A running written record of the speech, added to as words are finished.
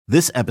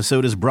This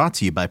episode is brought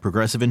to you by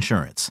Progressive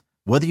Insurance.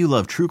 Whether you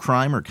love true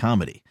crime or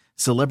comedy,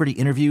 celebrity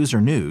interviews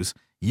or news,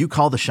 you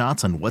call the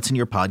shots on what's in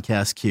your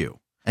podcast queue.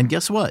 And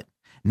guess what?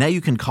 Now you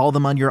can call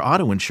them on your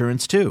auto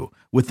insurance too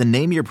with the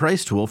Name Your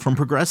Price tool from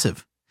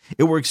Progressive.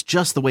 It works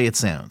just the way it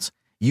sounds.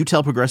 You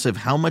tell Progressive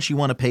how much you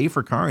want to pay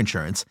for car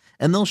insurance,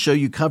 and they'll show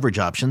you coverage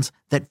options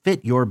that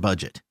fit your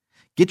budget.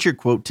 Get your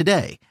quote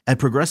today at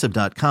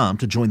Progressive.com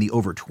to join the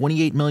over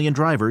 28 million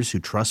drivers who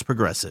trust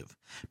Progressive.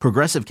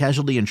 Progressive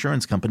Casualty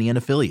Insurance Company and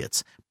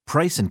Affiliates.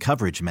 Price and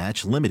coverage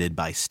match limited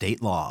by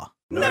state law.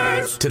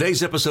 Nerds.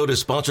 Today's episode is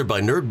sponsored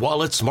by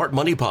NerdWallet's Smart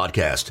Money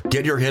Podcast.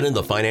 Get your head in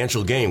the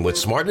financial game with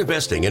smart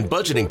investing and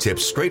budgeting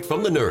tips straight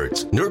from the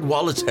nerds.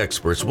 NerdWallet's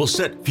experts will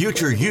set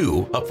future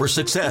you up for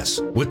success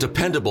with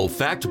dependable,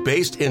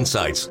 fact-based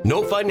insights.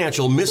 No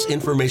financial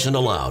misinformation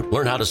allowed.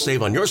 Learn how to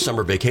save on your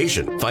summer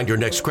vacation, find your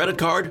next credit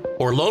card,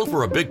 or loan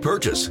for a big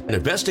purchase, and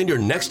invest in your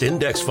next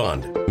index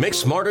fund. Make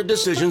smarter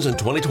decisions in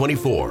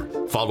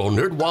 2024. Follow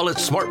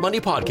NerdWallet's Smart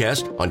Money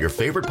Podcast on your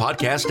favorite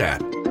podcast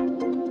app.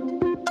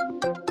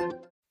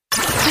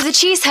 For the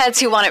cheeseheads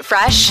who want it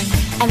fresh,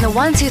 and the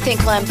ones who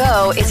think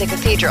Lambeau is a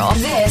cathedral,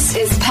 this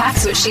is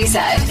Pax What She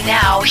Said.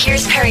 Now,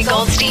 here's Perry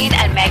Goldstein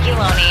and Maggie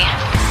Loney.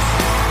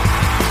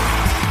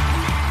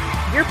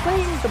 You're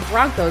playing the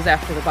Broncos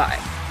after the bye.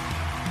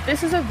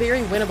 This is a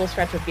very winnable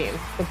stretch of games.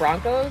 The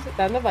Broncos,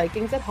 then the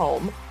Vikings at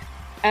home,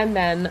 and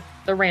then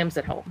the Rams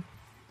at home.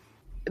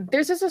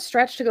 There's just a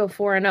stretch to go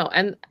 4-0.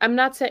 And I'm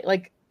not saying,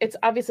 it's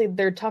obviously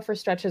their tougher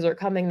stretches are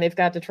coming. They've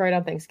got Detroit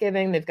on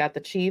Thanksgiving. They've got the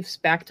Chiefs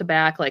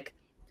back-to-back.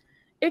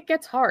 It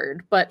gets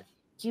hard, but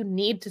you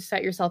need to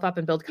set yourself up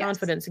and build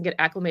confidence and get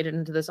acclimated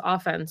into this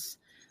offense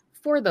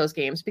for those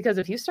games. Because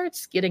if you start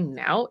skidding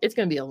now, it's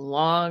going to be a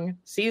long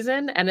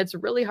season, and it's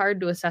really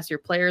hard to assess your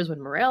players when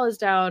morale is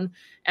down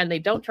and they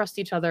don't trust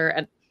each other.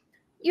 And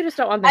you just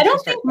don't want them I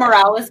don't think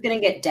morale is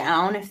going to get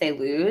down if they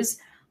lose,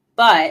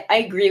 but I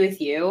agree with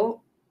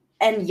you.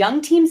 And young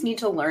teams need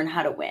to learn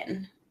how to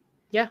win.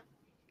 Yeah.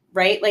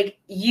 Right?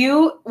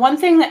 One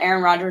thing that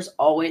Aaron Rodgers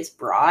always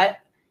brought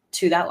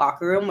to that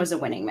locker room was a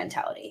winning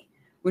mentality.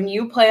 When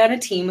you play on a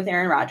team with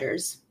Aaron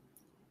Rodgers,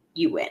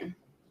 you win.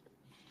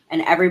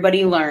 And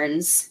everybody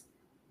learns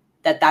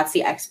that that's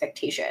the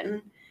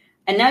expectation.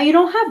 And now you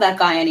don't have that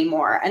guy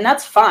anymore. And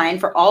that's fine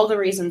for all the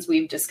reasons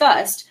we've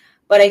discussed.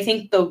 But I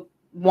think the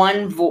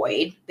one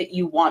void that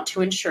you want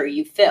to ensure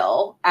you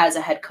fill as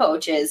a head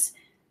coach is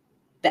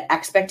the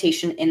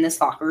expectation in this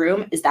locker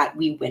room is that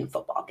we win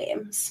football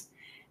games.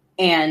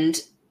 And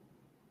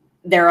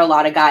there are a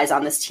lot of guys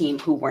on this team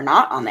who were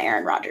not on the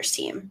Aaron Rodgers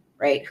team,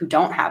 right? Who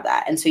don't have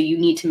that. And so you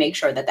need to make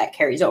sure that that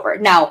carries over.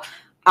 Now,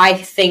 I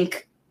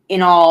think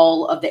in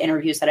all of the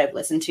interviews that I've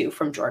listened to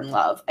from Jordan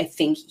Love, I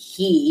think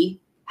he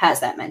has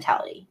that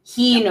mentality.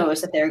 He knows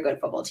that they're a good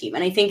football team.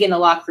 And I think in the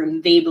locker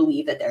room, they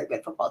believe that they're a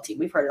good football team.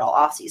 We've heard it all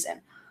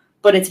offseason.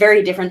 But it's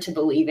very different to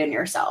believe in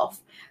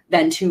yourself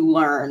than to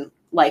learn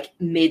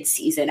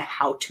mid-season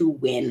how to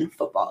win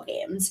football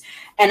games.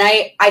 And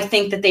I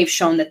think that they've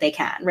shown that they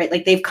can,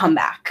 right? They've come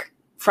back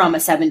from a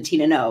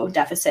 17-0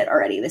 deficit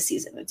already this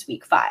season. It's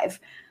week 5.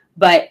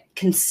 But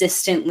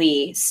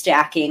consistently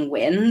stacking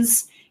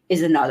wins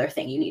is another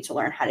thing you need to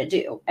learn how to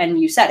do.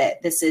 And you said it.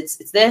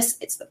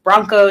 It's the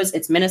Broncos,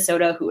 it's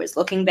Minnesota, who is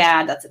looking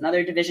bad. That's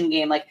another division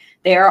game.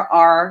 There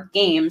are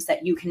games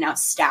that you can now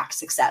stack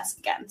success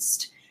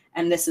against.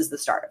 And this is the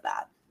start of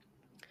that.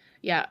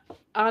 Yeah.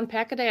 On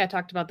Pack-A-Day, I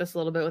talked about this a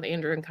little bit with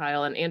Andrew and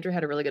Kyle, and Andrew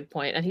had a really good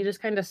point. And he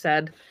just kind of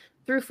said,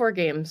 through 4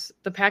 games,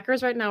 the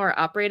Packers right now are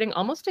operating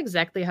almost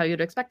exactly how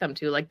you'd expect them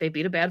to. They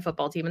beat a bad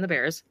football team in the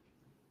Bears.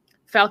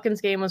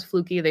 Falcons game was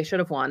fluky. They should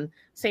have won.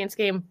 Saints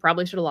game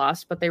probably should have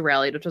lost, but they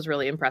rallied, which was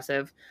really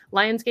impressive.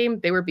 Lions game,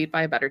 they were beat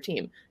by a better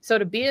team. So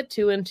to be at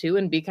 2-2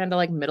 and be kind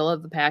of middle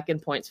of the pack in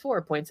points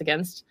for, points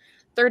against,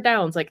 third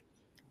downs,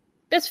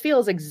 this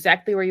feels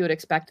exactly where you would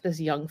expect this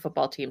young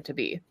football team to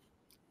be.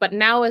 But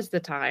now is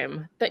the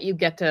time that you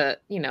get to,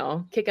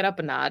 kick it up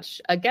a notch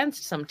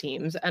against some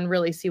teams and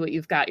really see what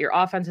you've got. Your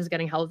offense is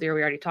getting healthier.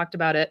 We already talked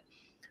about it.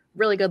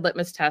 Really good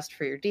litmus test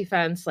for your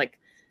defense.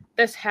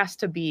 This has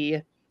to be,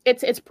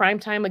 it's prime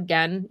time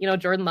again.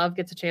 Jordan Love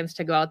gets a chance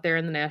to go out there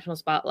in the national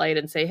spotlight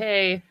and say,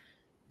 hey,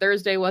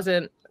 Thursday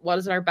wasn't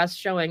our best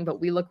showing, but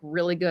we look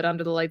really good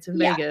under the lights in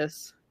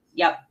Vegas.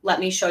 Yep. Let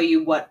me show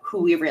you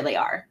who we really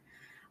are.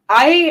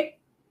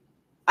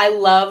 I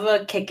love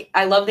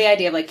the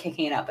idea of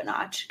kicking it up a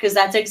notch, because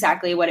that's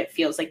exactly what it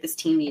feels like this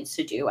team needs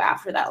to do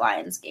after that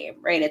Lions game,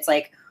 right? It's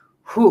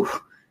whew,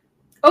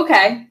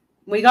 okay,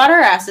 we got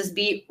our asses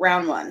beat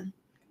round 1.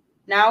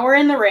 Now we're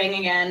in the ring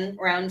again,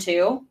 round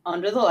 2,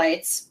 under the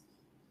lights.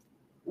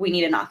 We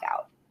need a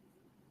knockout.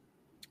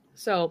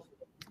 So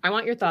I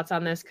want your thoughts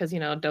on this because,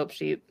 dope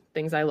sheet,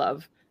 things I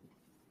love.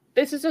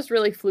 This is just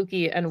really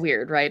fluky and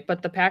weird, right?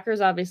 But the Packers,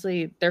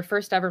 obviously, their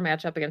first ever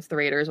matchup against the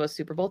Raiders was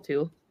Super Bowl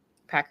II.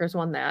 Packers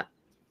won that.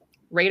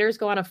 Raiders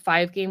go on a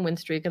 5-game win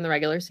streak in the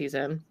regular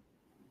season.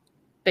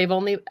 They've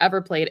only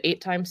ever played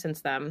 8 times since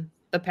then.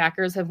 The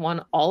Packers have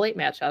won all 8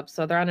 matchups,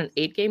 so they're on an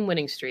 8-game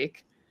winning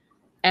streak.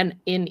 And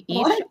in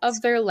each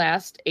of their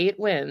last 8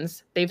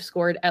 wins, they've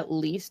scored at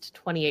least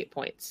 28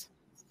 points.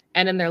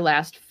 And in their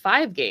last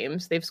 5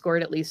 games, they've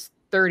scored at least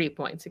 30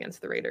 points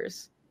against the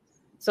Raiders.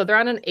 So they're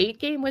on an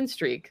 8-game win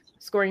streak,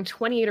 scoring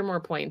 28 or more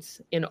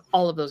points in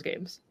all of those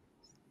games.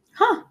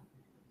 Huh.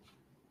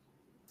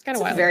 It's kind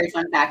of wild. A very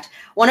fun fact.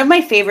 One of my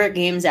favorite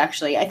games,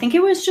 actually, I think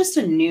it was just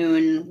a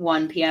noon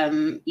 1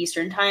 p.m.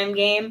 Eastern time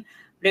game,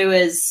 but it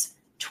was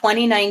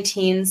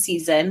 2019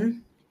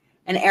 season,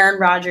 and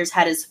Aaron Rodgers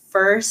had his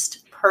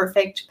first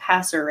perfect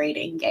passer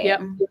rating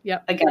game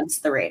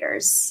against the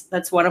Raiders.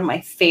 That's one of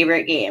my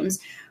favorite games.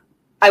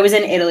 I was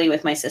in Italy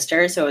with my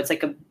sister, so it's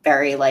like a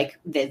very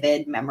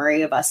vivid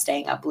memory of us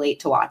staying up late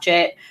to watch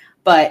it.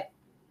 But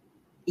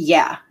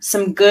yeah,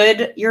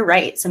 you're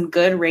right, some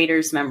good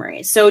Raiders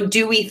memories. So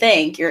do we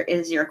think,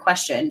 is your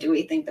question, do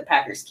we think the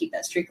Packers keep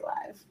that streak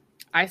alive?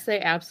 I say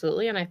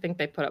absolutely, and I think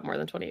they put up more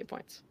than 28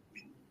 points.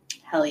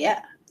 Hell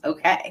yeah.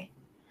 Okay.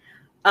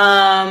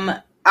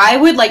 I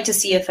would like to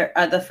see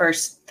the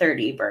first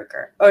 30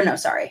 burger. Oh no,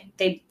 sorry.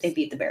 They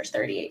beat the Bears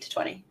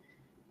 38-20.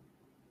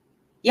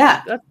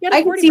 Yeah. Let's get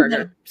a 40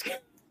 burger.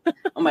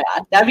 Oh my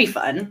God. That'd be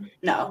fun.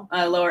 No,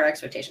 lower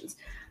expectations.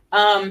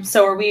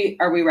 So are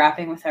we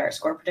wrapping with our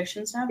score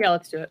predictions now? Yeah,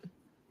 let's do it.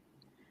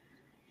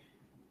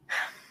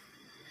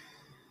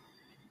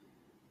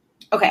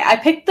 Okay, I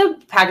picked the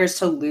Packers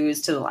to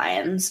lose to the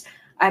Lions.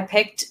 I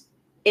picked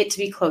it to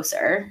be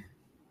closer.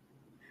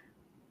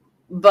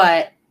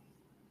 But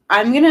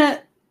I'm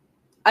gonna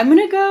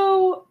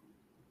go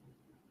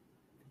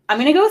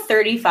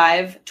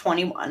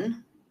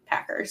 35-21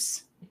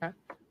 Packers. Okay.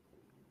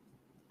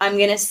 I'm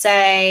gonna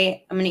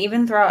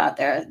even throw out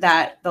there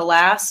that the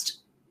last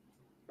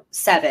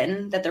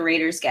 7 that the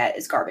Raiders get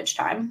is garbage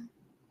time.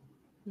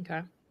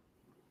 Okay.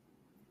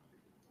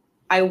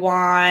 I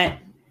want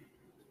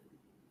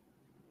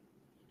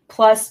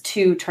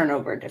 +2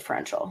 turnover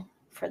differential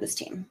for this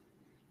team.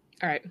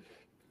 All right.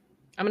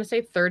 I'm going to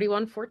say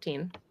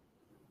 31-14.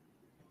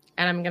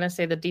 And I'm going to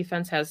say the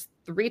defense has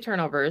 3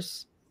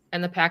 turnovers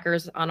and the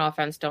Packers on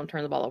offense don't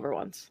turn the ball over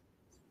once.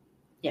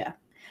 Yeah.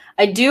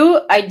 I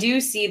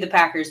do see the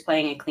Packers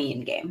playing a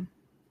clean game.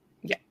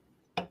 Yeah.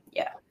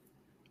 Yeah.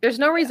 There's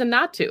no reason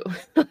not to.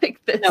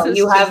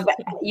 You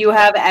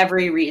have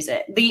every reason.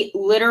 The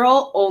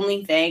literal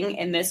only thing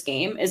in this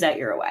game is that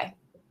you're away.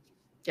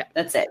 Yeah.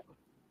 That's it.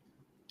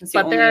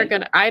 But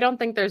I don't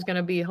think there's going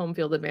to be home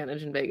field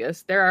advantage in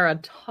Vegas. There are a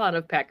ton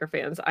of Packer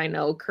fans I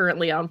know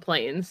currently on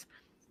planes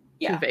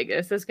to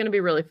Vegas. It's going to be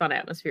a really fun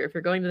atmosphere. If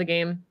you're going to the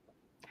game,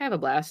 have a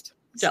blast.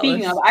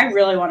 Speaking of, I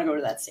really want to go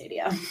to that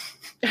stadium.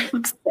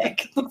 Looks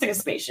sick. Looks like a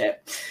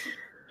spaceship.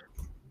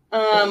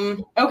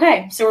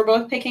 Okay, so we're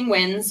both picking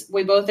wins.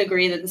 We both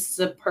agree that this is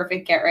a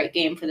perfect get-right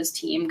game for this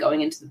team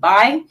going into the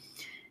bye.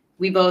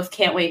 We both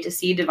can't wait to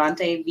see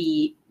Devontae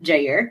v.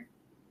 Jair.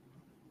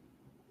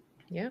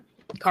 Yeah.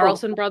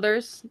 Carlson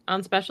brothers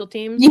on special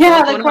teams.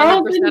 Yeah, the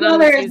Carlson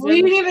brothers.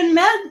 We didn't even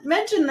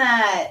mention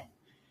that.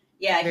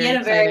 Yeah,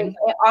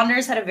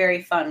 Anders had a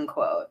very fun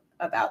quote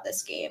about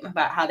this game,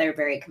 about how they're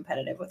very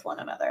competitive with one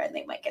another and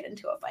they might get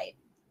into a fight.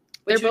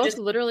 They're both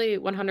literally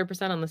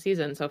 100% on the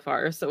season so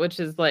far, so which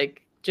is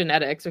like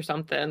genetics or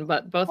something,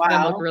 but both of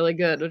them look really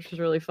good, which is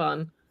really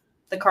fun.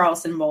 The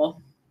Carlson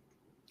Bowl.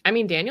 I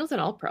mean, Daniel's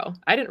an All-Pro.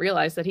 I didn't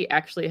realize that he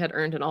actually had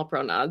earned an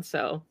All-Pro nod,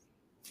 so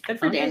good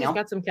for Daniel. He's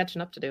got some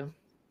catching up to do.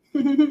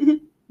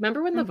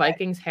 Remember when the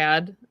Vikings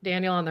had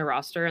Daniel on their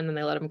roster and then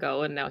they let him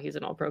go and now he's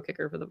an All-Pro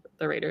kicker for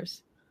the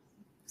Raiders?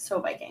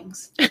 So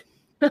Vikings.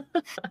 All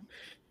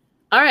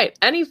right.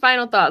 Any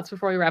final thoughts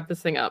before we wrap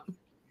this thing up?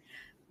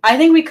 I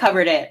think we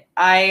covered it.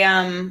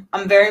 I'm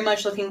very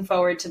much looking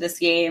forward to this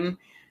game.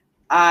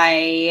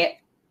 I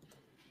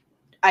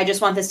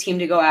just want this team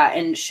to go out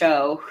and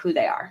show who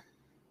they are,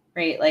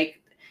 right?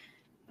 Like,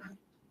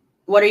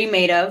 what are you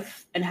made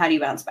of and how do you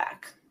bounce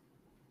back?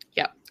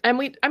 Yeah.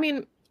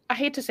 And I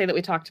hate to say that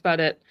we talked about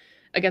it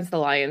against the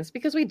Lions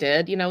because we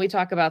did. You know, we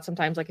talk about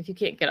sometimes like if you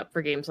can't get up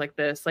for games like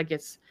this, like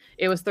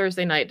it was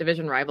Thursday night,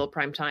 division rival,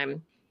 prime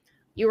time.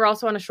 You were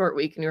also on a short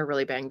week and you were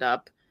really banged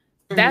up.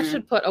 Mm-hmm. That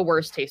should put a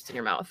worse taste in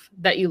your mouth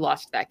that you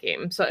lost that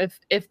game. So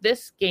if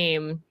this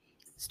game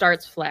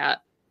starts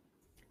flat,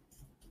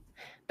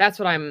 that's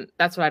what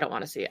I don't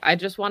want to see. I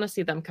just want to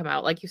see them come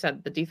out. Like you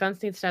said, the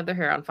defense needs to have their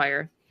hair on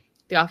fire.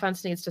 The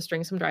offense needs to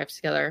string some drives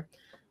together.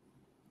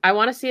 I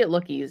want to see it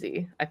look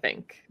easy, I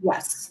think.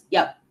 Yes.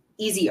 Yep.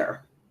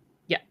 Easier.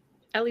 Yeah.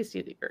 At least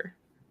easier.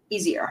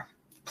 Easier.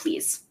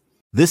 Please.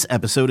 This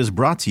episode is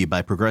brought to you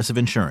by Progressive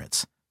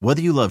Insurance.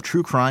 Whether you love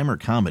true crime or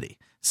comedy,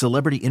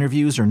 celebrity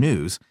interviews or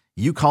news,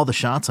 you call the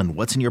shots on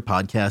what's in your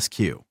podcast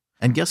queue.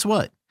 And guess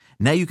what?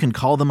 Now you can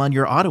call them on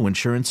your auto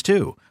insurance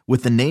too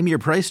with the Name Your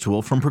Price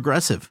tool from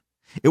Progressive.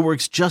 It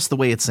works just the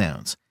way it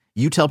sounds.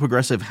 You tell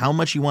Progressive how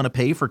much you want to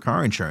pay for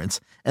car insurance,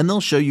 and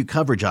they'll show you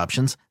coverage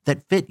options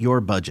that fit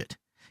your budget.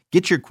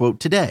 Get your quote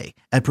today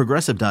at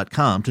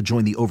Progressive.com to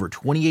join the over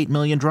 28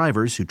 million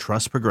drivers who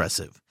trust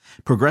Progressive.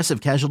 Progressive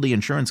Casualty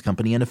Insurance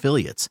Company and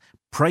Affiliates.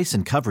 Price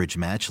and coverage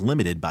match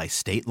limited by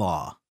state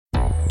law.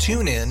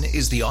 TuneIn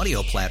is the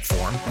audio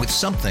platform with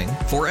something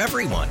for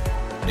everyone.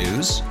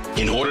 News.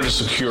 In order to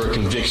secure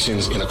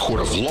convictions in a court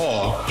of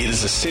law, it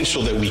is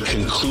essential that we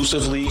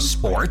conclusively.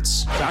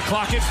 Sports. Got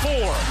clock at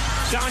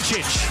 4.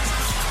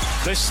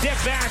 Doncic. The step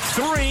back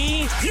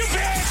 3. You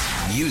bet.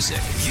 Music.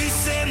 You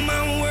set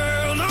my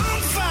world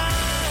on fire.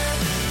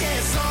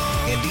 Yes,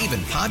 and even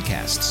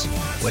podcasts.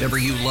 Whatever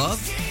you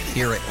love,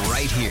 hear it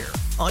right here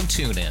on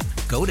TuneIn.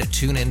 Go to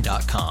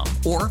TuneIn.com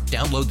or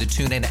download the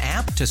TuneIn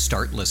app to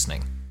start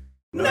listening.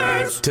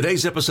 Nerds.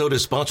 Today's episode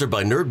is sponsored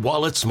by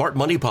NerdWallet's Smart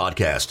Money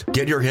Podcast.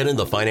 Get your head in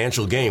the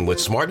financial game with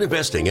smart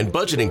investing and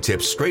budgeting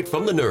tips straight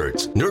from the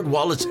nerds.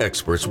 NerdWallet's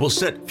experts will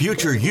set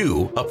future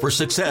you up for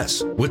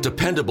success. With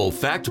dependable,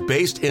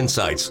 fact-based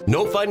insights,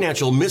 no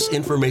financial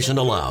misinformation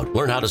allowed.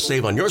 Learn how to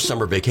save on your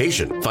summer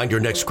vacation, find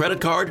your next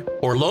credit card,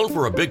 or loan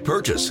for a big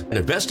purchase, and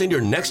invest in your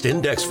next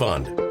index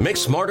fund. Make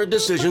smarter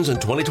decisions in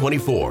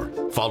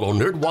 2024. Follow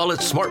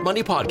NerdWallet's Smart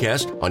Money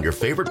Podcast on your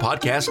favorite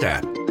podcast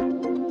app.